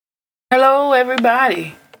Hello,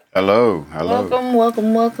 everybody. Hello, hello.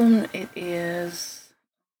 Welcome. It is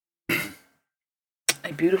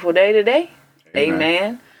a beautiful day today.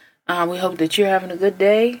 Amen. We hope that you're having a good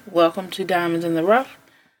day. Welcome to Diamonds in the Rough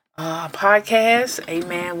podcast.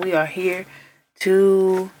 Amen. We are here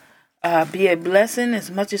to be a blessing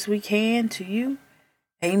as much as we can to you.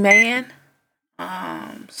 Amen.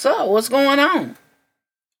 So what's going on?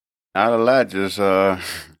 Not a lot, just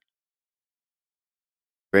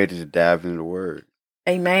ready to dive into the word.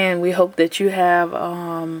 Amen. We hope that you have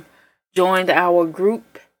joined our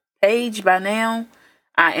group page by now.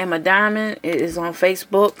 I am a diamond. It is on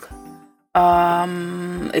Facebook.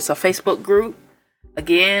 It's a Facebook group.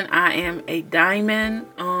 Again, I am a diamond.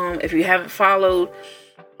 If you haven't followed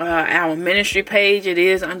our ministry page, it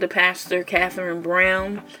is under Pastor Catherine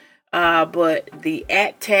Brown. But the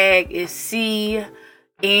 @ is CNM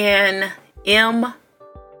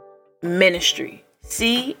Ministry.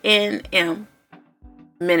 CNM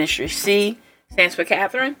Ministry. C stands for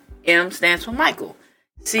Catherine. M stands for Michael.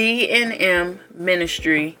 CNM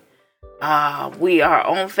Ministry. We are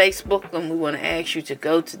on Facebook, and we want to ask you to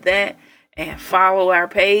go to that and follow our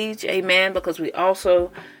page. Amen. Because we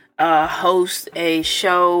also host a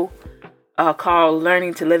show called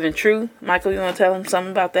Learning to Live in Truth. Michael, you want to tell them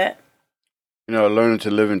something about that? You know, learning to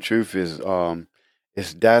live in truth is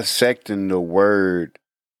it's dissecting the word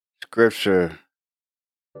scripture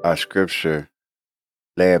by scripture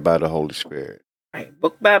led by the Holy Spirit. Right,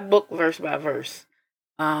 book by book, verse by verse.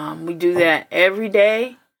 We do that every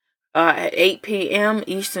day at 8 p.m.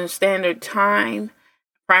 Eastern Standard Time.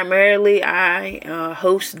 Primarily, I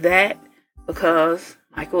host that because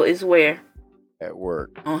Michael is where? At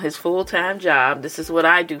work. On his full-time job. This is what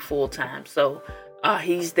I do full-time. So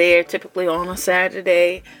he's there typically on a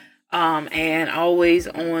Saturday and always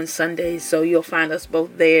on Sundays. So you'll find us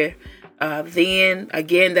both there. Then,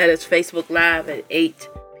 again, that is Facebook Live at 8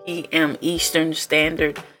 p.m. Eastern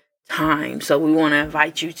Standard Time. So we want to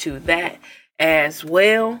invite you to that as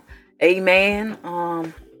well. Amen.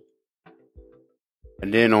 And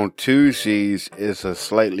then on Tuesdays, it's a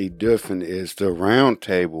slightly different. It's the round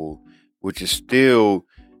table, which is still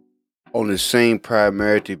on the same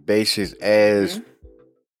priority basis as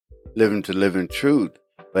Living to Live in Truth,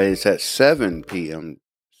 but it's at 7 p.m.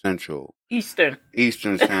 Central. Eastern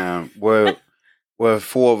time, where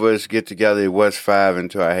four of us get together. It was 5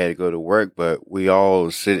 until I had to go to work, but we all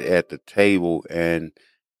sit at the table and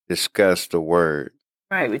discuss the word.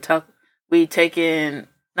 Right. We take in,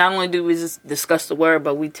 not only do we just discuss the word,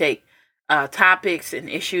 but we take topics and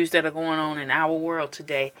issues that are going on in our world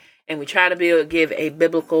today, and we try to be able to give a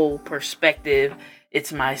biblical perspective.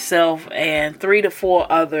 It's myself and 3 to 4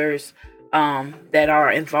 others that are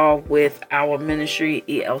involved with our ministry,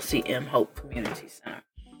 ELCM Hope Community Center.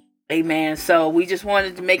 Amen. So we just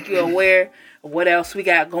wanted to make you aware of what else we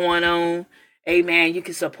got going on. Amen. You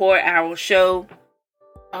can support our show.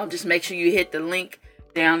 Just make sure you hit the link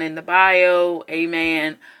down in the bio.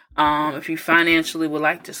 Amen. If you financially would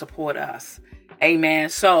like to support us. Amen.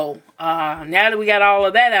 So now that we got all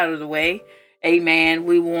of that out of the way, amen,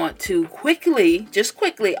 we want to quickly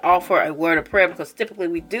offer a word of prayer, because typically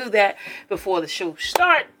we do that before the show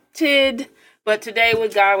started. But today,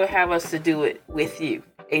 what God would have us to do it with you.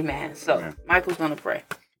 Amen. So, amen. Michael's going to pray.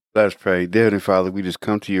 Let's pray. Dear Heavenly Father, we just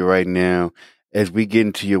come to you right now. As we get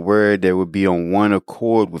into your word, that will be on one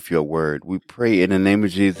accord with your word. We pray in the name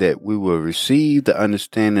of Jesus that we will receive the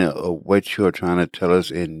understanding of what you are trying to tell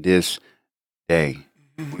us in this day.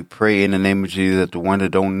 We pray in the name of Jesus that the one that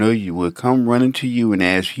don't know you will come running to you and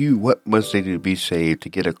ask you what must they do to be saved, to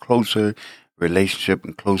get a closer relationship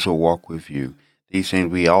and closer walk with you. These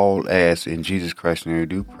things we all ask in Jesus Christ's name. We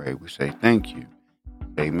do pray. We say thank you.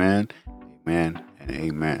 Amen, amen, and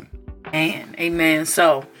amen. And amen.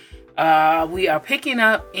 So we are picking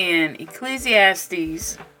up in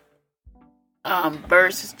Ecclesiastes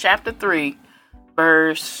chapter 3,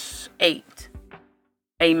 verse 8.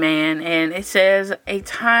 Amen. And it says, a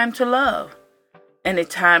time to love and a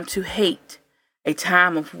time to hate, a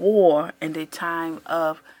time of war and a time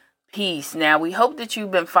of peace. Now, we hope that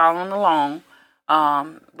you've been following along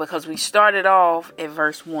because we started off at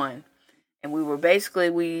verse 1. And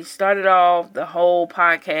we started off the whole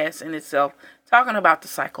podcast in itself talking about the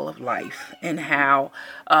cycle of life and how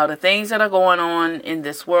the things that are going on in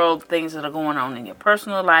this world, things that are going on in your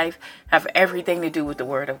personal life, have everything to do with the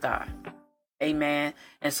Word of God. Amen.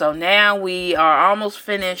 And so now we are almost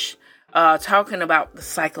finished talking about the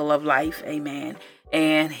cycle of life. Amen.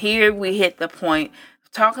 And here we hit the point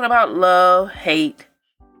of talking about love, hate,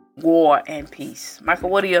 war, and peace.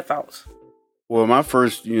 Michael, what are your thoughts? Well, my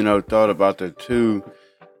first, thought about the two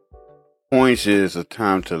points is a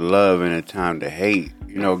time to love and a time to hate.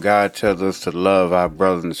 You know, God tells us to love our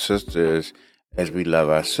brothers and sisters as we love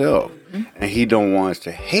ourselves. And he don't want us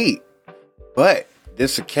to hate. But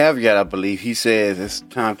this is a caveat, I believe. He says it's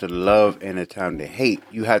time to love and a time to hate.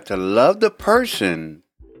 You have to love the person,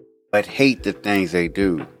 but hate the things they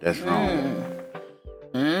do. That's wrong.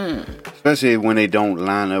 Especially when they don't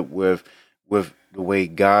line up with the way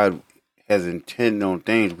God has intended on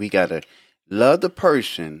things. We got to love the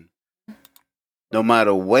person no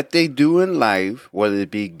matter what they do in life, whether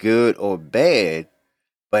it be good or bad,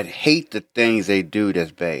 but hate the things they do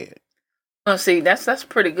that's bad. Well, see, that's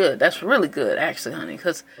pretty good. That's really good, actually, honey.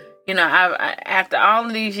 Because I after all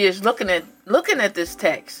of these years looking at this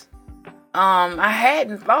text, I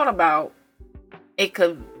hadn't thought about it.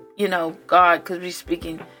 Could God could be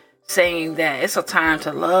speaking, saying that it's a time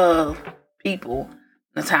to love people,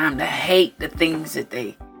 and a time to hate the things that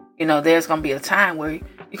they. There's going to be a time where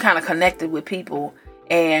you kind of connected with people,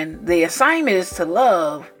 and the assignment is to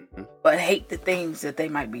love, but hate the things that they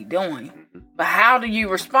might be doing. But how do you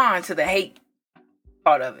respond to the hate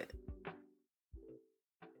part of it?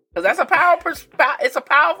 Because that's it's a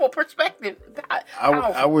powerful perspective.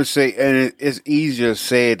 I would say, and it's easier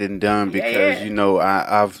said than done because,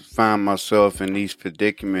 I've found myself in these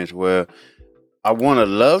predicaments where I want to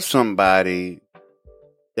love somebody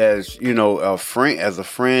as, a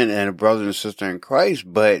friend and a brother and sister in Christ,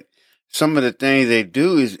 but some of the things they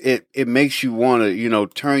do is it makes you want to,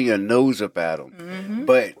 turn your nose up at them. Mm-hmm.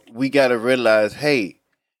 But we got to realize, hey,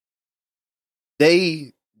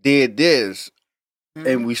 they did this,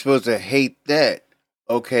 and we're supposed to hate that.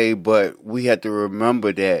 Okay, but we have to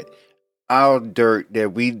remember that our dirt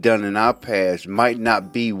that we've done in our past might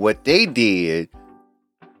not be what they did,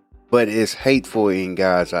 but it's hateful in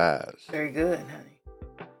God's eyes. Very good, honey.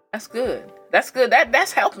 That's good. That's good.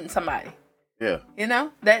 That's helping somebody. Yeah.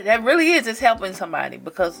 That really is. It's helping somebody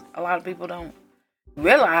because a lot of people don't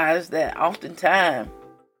realize that oftentimes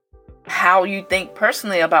how you think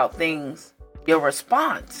personally about things, your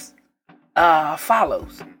response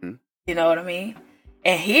follows. Mm-hmm. You know what I mean?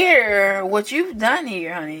 And here, what you've done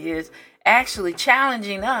here, honey, is actually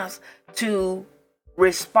challenging us to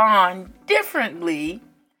respond differently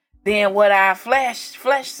than what our flesh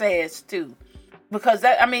says to. Because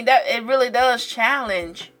that it really does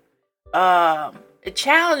challenge. It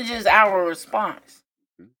challenges our response.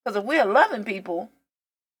 Because if we're loving people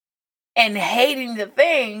and hating the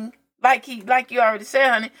thing, like you already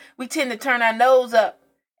said, honey, we tend to turn our nose up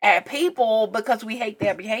at people because we hate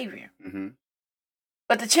their behavior. Mm-hmm.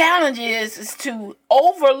 But the challenge is to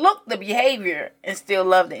overlook the behavior and still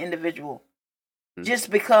love the individual. Mm-hmm. Just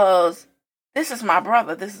because this is my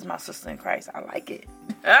brother, this is my sister in Christ. I like it.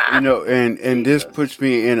 And this puts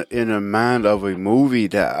me in a mind of a movie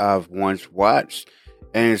that I've once watched,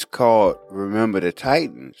 and it's called Remember the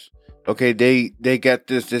Titans. Okay, they got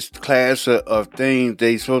this class of things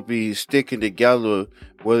they supposed to be sticking together,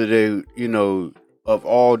 whether they of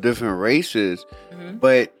all different races,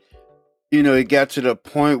 but it got to the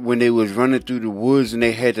point when they was running through the woods and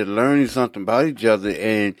they had to learn something about each other,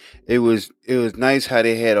 and it was nice how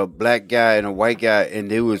they had a black guy and a white guy,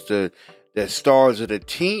 and they was the stars of the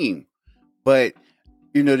team. But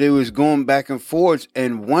they was going back and forth,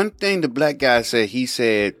 and one thing the black guy said, he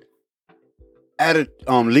said,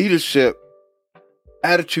 leadership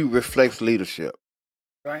attitude reflects leadership.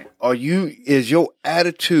 Right. Is your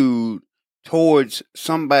attitude towards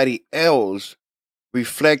somebody else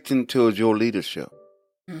reflecting towards your leadership?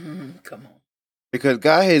 Mm-hmm. Come on. Because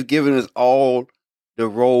God has given us all the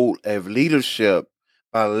role of leadership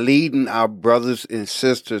by leading our brothers and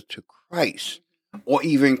sisters to Christ or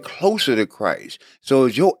even closer to Christ. So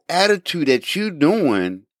is your attitude that you're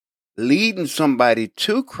doing leading somebody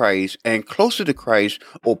to Christ and closer to Christ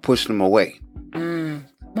or pushing them away? Come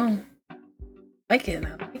on. I like it.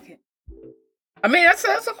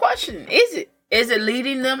 That's a question. Is it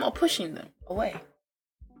leading them or pushing them away?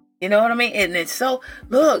 You know what I mean? And it's so,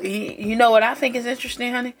 look, you know what I think is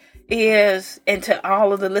interesting, honey, and to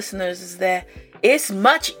all of the listeners, is that it's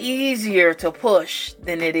much easier to push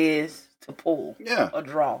than it is to pull or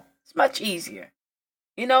draw. It's much easier.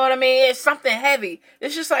 You know what I mean? It's something heavy.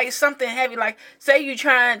 It's just like something heavy. Like, say you're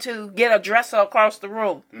trying to get a dresser across the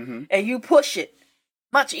room, and you push it.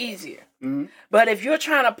 Much easier. Mm-hmm. But if you're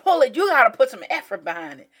trying to pull it, you got to put some effort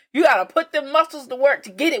behind it. You got to put them muscles to work to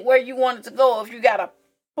get it where you want it to go. If you got to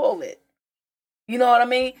pull it, you know what I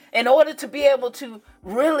mean? In order to be able to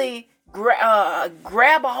really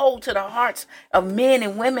grab a hold to the hearts of men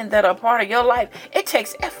and women that are part of your life, it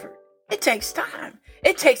takes effort. It takes time.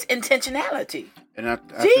 It takes intentionality. And I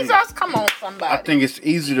Jesus, come on, somebody. I think it's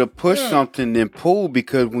easier to push something than pull,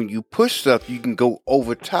 because when you push stuff, you can go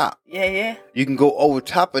over top. Yeah. You can go over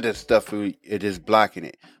top of that stuff and it is blocking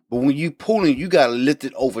it. But when you pulling, you got to lift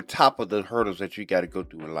it over top of the hurdles that you got to go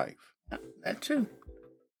through in life. That too.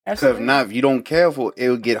 Because if not, if you don't careful,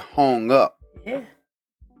 it'll get hung up. Yeah.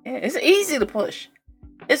 It's easy to push.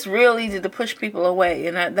 It's real easy to push people away,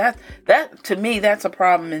 and that to me, that's a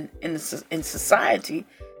problem in society,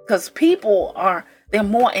 because people they're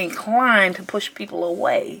more inclined to push people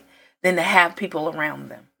away than to have people around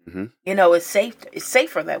them. Mm-hmm. You know, it's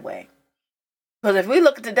safer that way. Because if we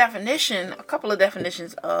look at a couple of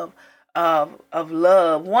definitions of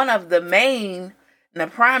love, one of the main and the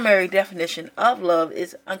primary definition of love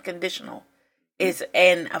is unconditional. It's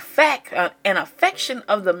an affection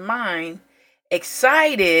of the mind,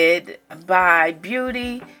 excited by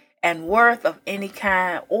beauty and worth of any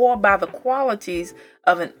kind, or by the qualities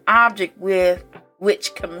of an object with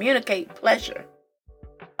which communicate pleasure,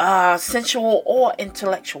 sensual or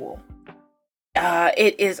intellectual.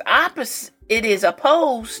 It is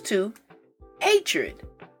opposed to hatred.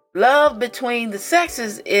 Love between the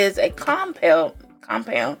sexes is a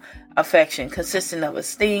compound affection consisting of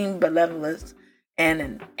esteem, benevolence, and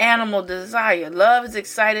an animal desire. Love is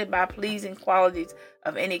excited by pleasing qualities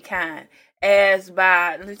of any kind.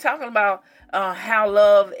 We're talking about how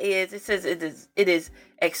love is. It says it is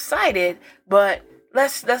excited, but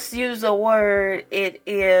let's use the word. It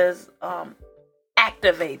is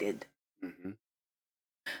activated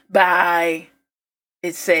by.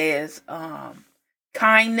 It says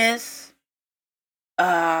kindness,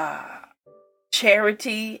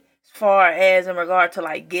 charity, as far as in regard to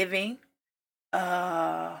like giving,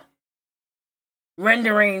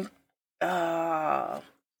 rendering,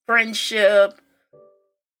 friendship,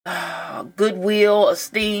 goodwill,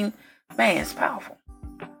 esteem. Man, it's powerful.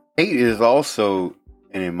 Hate is also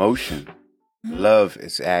an emotion. Love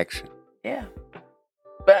is action. Yeah.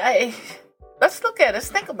 But let's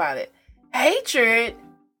think about it. Hatred.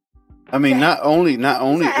 I mean, not only is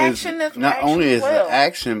action, it an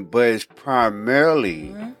action, but it's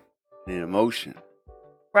primarily an emotion.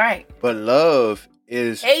 Right. But love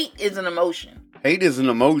is... Hate is an emotion. Hate is an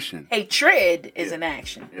emotion. Hatred is an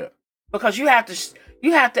action. Yeah. Because you have to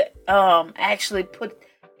actually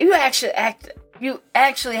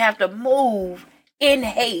have to move in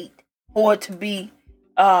hate for it to be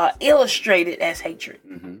illustrated as hatred.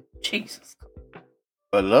 Mm-hmm. Jesus.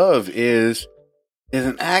 But love is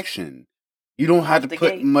an action. You don't have to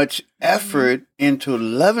put much effort into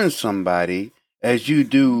loving somebody as you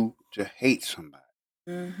do to hate somebody.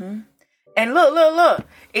 Mm-hmm. And look.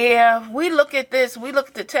 If we look at this, we look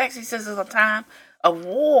at the text, he says it's a time of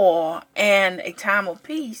war and a time of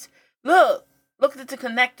peace. Look at the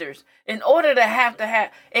connectors. In order to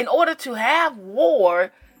have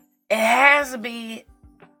war, it has to be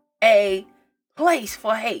a place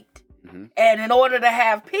for hate. Mm-hmm. And in order to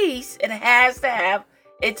have peace, it has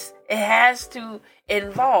to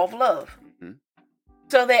involve love. Mm-hmm.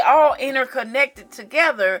 So they all interconnected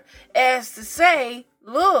together as to say,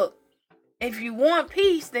 look, if you want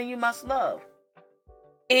peace, then you must love.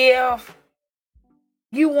 If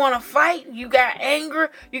you want to fight, you got anger,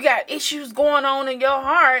 you got issues going on in your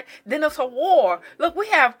heart, then it's a war. Look, we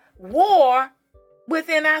have war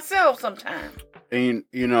within ourselves sometimes. And,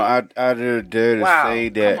 I dare to say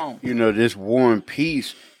that, this war and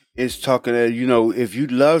peace is talking that, if you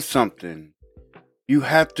love something, you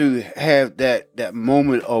have to have that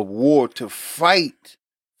moment of war to fight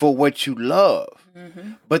for what you love.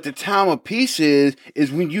 Mm-hmm. But the time of peace is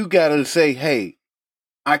when you got to say, hey,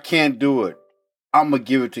 I can't do it. I'm going to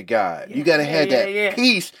give it to God. Yeah, you got to have that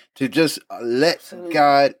peace to just let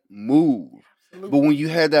God move. But when you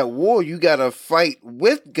have that war, you got to fight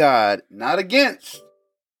with God, not against.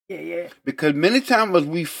 Yeah. Because many times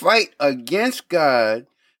we fight against God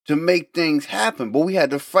to make things happen, but we had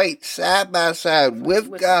to fight side by side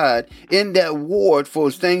with God in that war for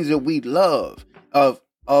things that we love of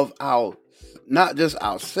our, not just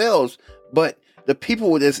ourselves, but the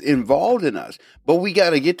people that's involved in us. But we got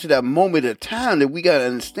to get to that moment of time that we got to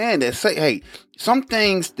understand that, say, hey, some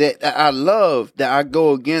things that I love, that I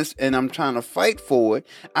go against and I'm trying to fight for it,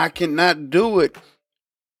 I cannot do it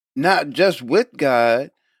not just with God,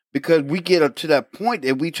 because we get up to that point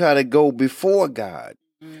that we try to go before God.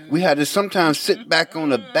 We had to sometimes sit back on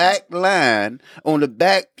the back line, on the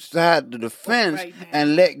back side of the fence,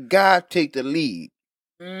 and let God take the lead.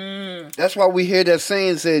 That's why we hear that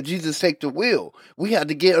saying said, Jesus take the wheel. We have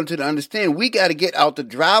to get into the understanding. We got to get out the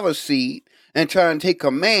driver's seat and try and take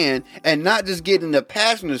command, and not just get in the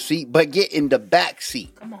passenger seat, but get in the back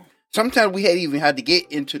seat. Come on. Sometimes we had even had to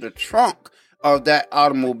get into the trunk of that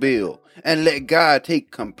automobile and let God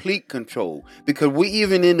take complete control. Because we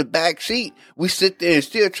even in the back seat, we sit there and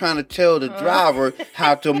still trying to tell the driver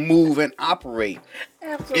how to move and operate.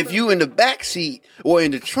 Absolutely. If you in the back seat or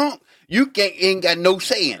in the trunk, you ain't got no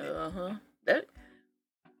say in it.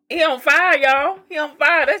 He on fire, y'all. He on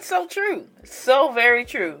fire. That's so true. So very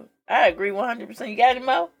true. I agree 100%. You got him,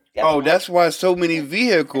 Mo? That's why so many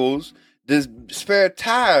vehicles, the spare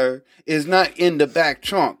tire is not in the back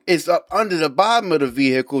trunk. It's up under the bottom of the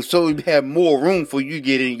vehicle, so you have more room for you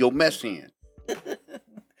getting your mess in.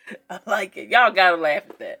 I like it. Y'all gotta laugh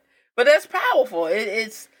at that. But that's powerful.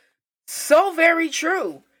 It's so very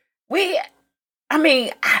true. I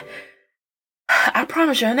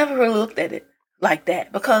promise you, I never really looked at it like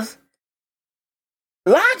that, because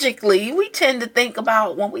logically we tend to think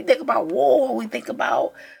about, when we think about war, we think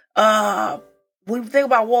about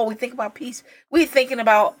peace, we're thinking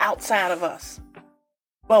about outside of us.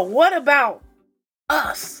 But what about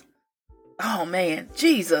us? Oh man,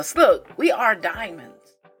 Jesus, look, we are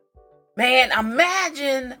diamonds. Man,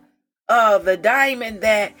 imagine the diamond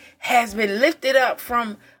that has been lifted up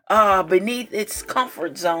from beneath its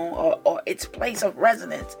comfort zone or its place of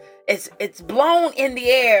residence. It's blown in the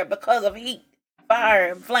air because of heat,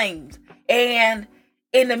 fire, and flames. And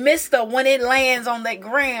in the midst of when it lands on that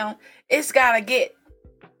ground, it's got to get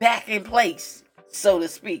back in place, so to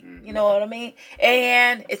speak. You know what I mean?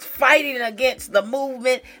 And it's fighting against the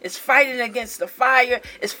movement. It's fighting against the fire.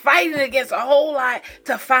 It's fighting against a whole lot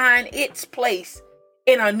to find its place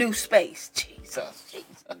in a new space.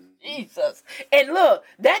 Jesus. And look,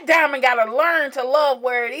 that diamond got to learn to love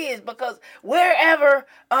where it is, because wherever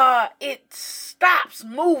it stops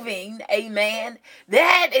moving, amen,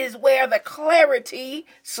 that is where the clarity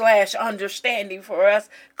 / understanding for us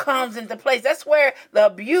comes into place. That's where the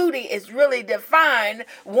beauty is really defined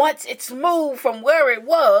once it's moved from where it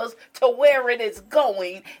was to where it is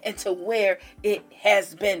going and to where it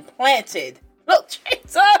has been planted. Look,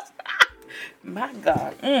 Jesus. My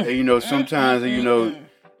God. And, sometimes,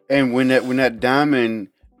 and when that diamond,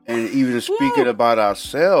 and even speaking about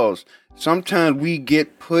ourselves, sometimes we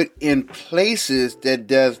get put in places that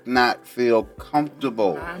does not feel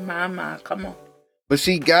comfortable. My, come on. But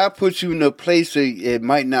see, God puts you in a place that it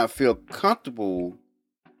might not feel comfortable,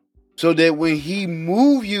 so that when He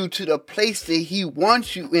move you to the place that He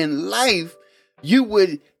wants you in life, you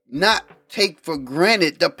would not take for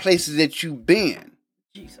granted the places that you've been.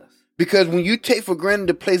 Jesus. Because when you take for granted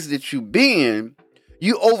the places that you've been,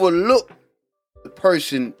 you overlook the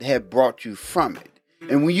person that had brought you from it.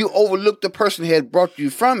 And when you overlook the person that had brought you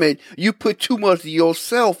from it, you put too much of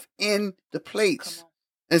yourself in the place.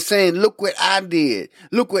 And saying, look what I did.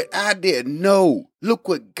 Look what I did. No, look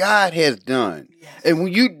what God has done. Yes. And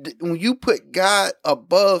when you put God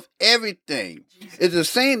above everything, it's a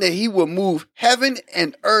saying that He will move heaven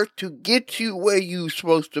and earth to get you where you're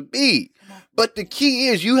supposed to be. But the key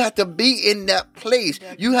is you have to be in that place.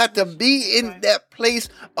 You have to be in that place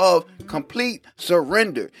of complete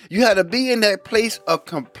surrender. You have to be in that place of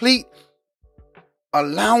complete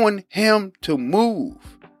allowing Him to move.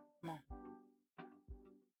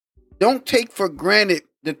 Don't take for granted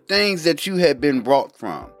the things that you have been brought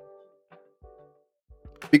from.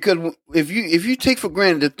 Because if you take for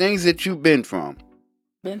granted the things that you've been through,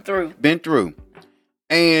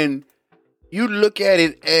 and you look at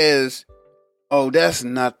it as, oh, that's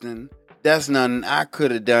nothing. I could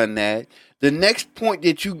have done that. The next point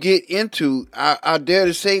that you get into, I dare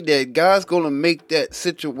to say that God's going to make that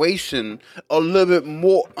situation a little bit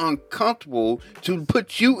more uncomfortable to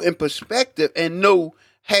put you in perspective and know,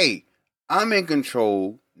 hey, I'm in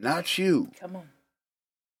control, not you. Come on.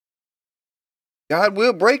 God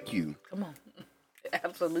will break you. Come on.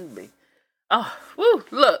 Absolutely. Oh, woo,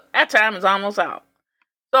 look, our time is almost out.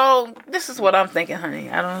 So this is what I'm thinking, honey.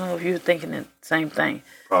 I don't know if you're thinking the same thing.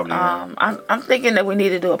 Probably. I'm thinking that we need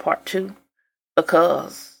to do a part 2,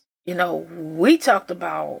 because, we talked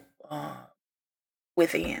about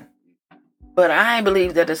within, but I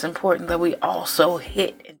believe that it's important that we also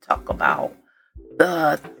hit and talk about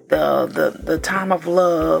the time of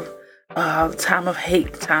love, the time of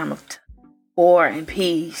hate, the time of war and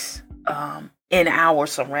peace in our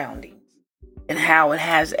surroundings, and how it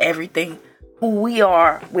has everything. Who we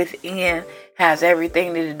are within has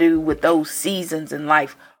everything to do with those seasons in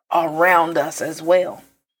life around us as well.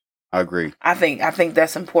 I agree. I think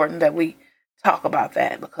that's important that we talk about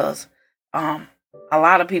that, because a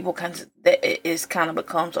lot of people it kind of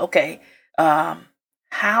becomes, okay,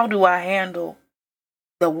 how do I handle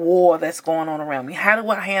the war that's going on around me? How do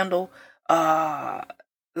I handle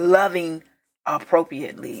loving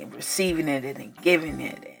appropriately and receiving it and giving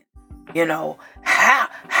it You know,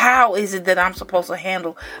 how is it that I'm supposed to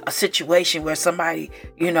handle a situation where somebody,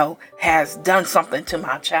 has done something to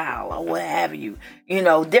my child or what have you?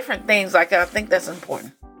 Different things like that. I think that's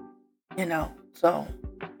important. So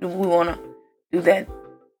do we want to do that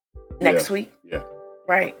next week? Yeah.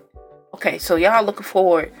 Right. Okay, so y'all look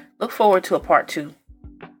forward to a part 2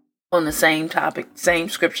 on the same topic, same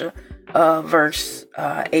scripture, verse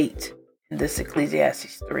 8 in this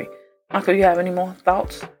Ecclesiastes 3. Michael, you have any more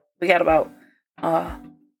thoughts? We got about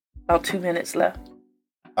 2 minutes left.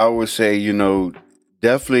 I would say,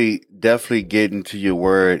 definitely get into your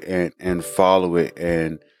word and follow it,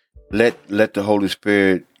 and let the Holy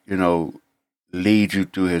Spirit, lead you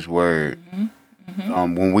through His word.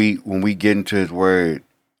 When we get into His word,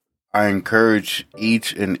 I encourage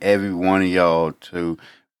each and every one of y'all to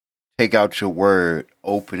take out your word,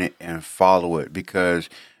 open it, and follow it, because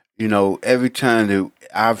every time that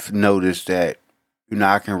I've noticed that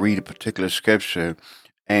I can read a particular scripture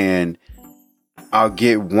and I'll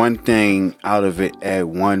get one thing out of it at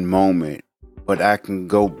one moment, but I can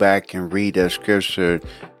go back and read that scripture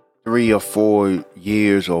 3 or 4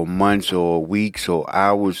 years or months or weeks or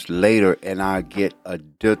hours later, and I get a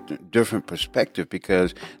different perspective,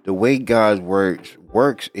 because the way God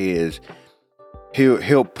works is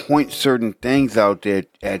he'll point certain things out there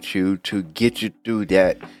at you to get you through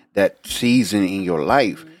that season in your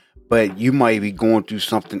life. But you might be going through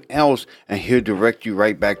something else, and he'll direct you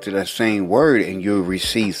right back to that same word, and you'll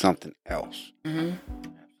receive something else.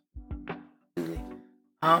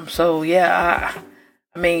 So yeah,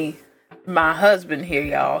 I mean, my husband here,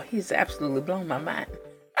 y'all, he's absolutely blown my mind.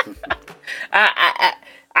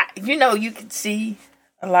 You can see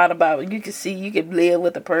a lot about it. You can live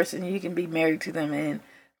with a person, you can be married to them, and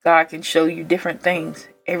God can show you different things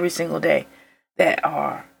every single day that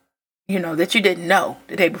are, that you didn't know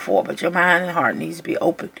the day before, but your mind and heart needs to be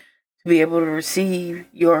open to be able to receive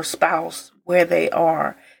your spouse where they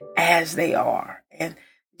are, as they are, and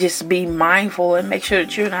just be mindful and make sure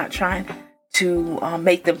that you're not trying to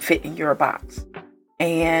make them fit in your box.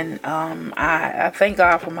 And I thank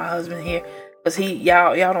God for my husband here, because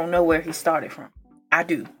y'all don't know where he started from. I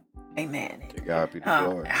do. Amen. To God be the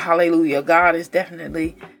glory. Hallelujah. God is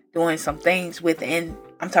definitely doing some things within.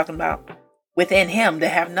 I'm talking about within him that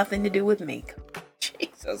have nothing to do with me.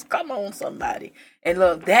 Jesus, come on, somebody. And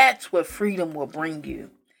look, that's what freedom will bring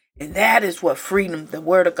you. And that is what freedom, the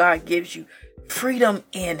word of God gives you. Freedom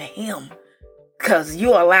in him. Because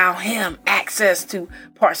you allow him access to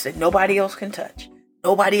parts that nobody else can touch.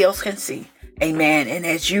 Nobody else can see. Amen. And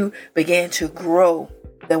as you begin to grow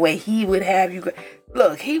the way he would have you,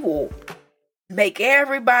 look, he will make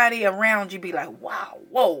everybody around you be like, wow,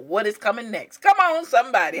 whoa, what is coming next? Come on,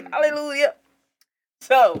 somebody. Hallelujah.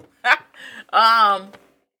 So,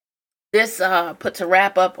 this puts a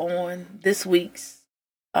wrap up on this week's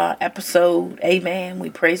episode. Amen. We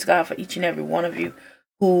praise God for each and every one of you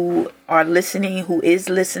who are listening, who is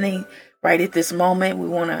listening right at this moment. We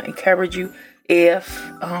want to encourage you. If,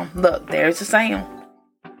 look, there's a sound.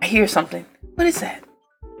 I hear something. What is that?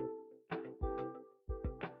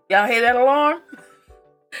 Y'all hear that alarm?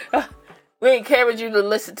 We encourage you to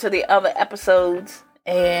listen to the other episodes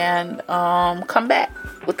and come back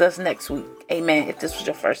with us next week. Amen. If this was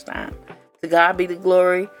your first time. To God be the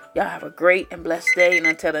glory. Y'all have a great and blessed day. And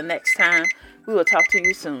until the next time, we will talk to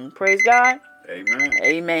you soon. Praise God. Amen.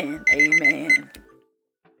 Amen. Amen.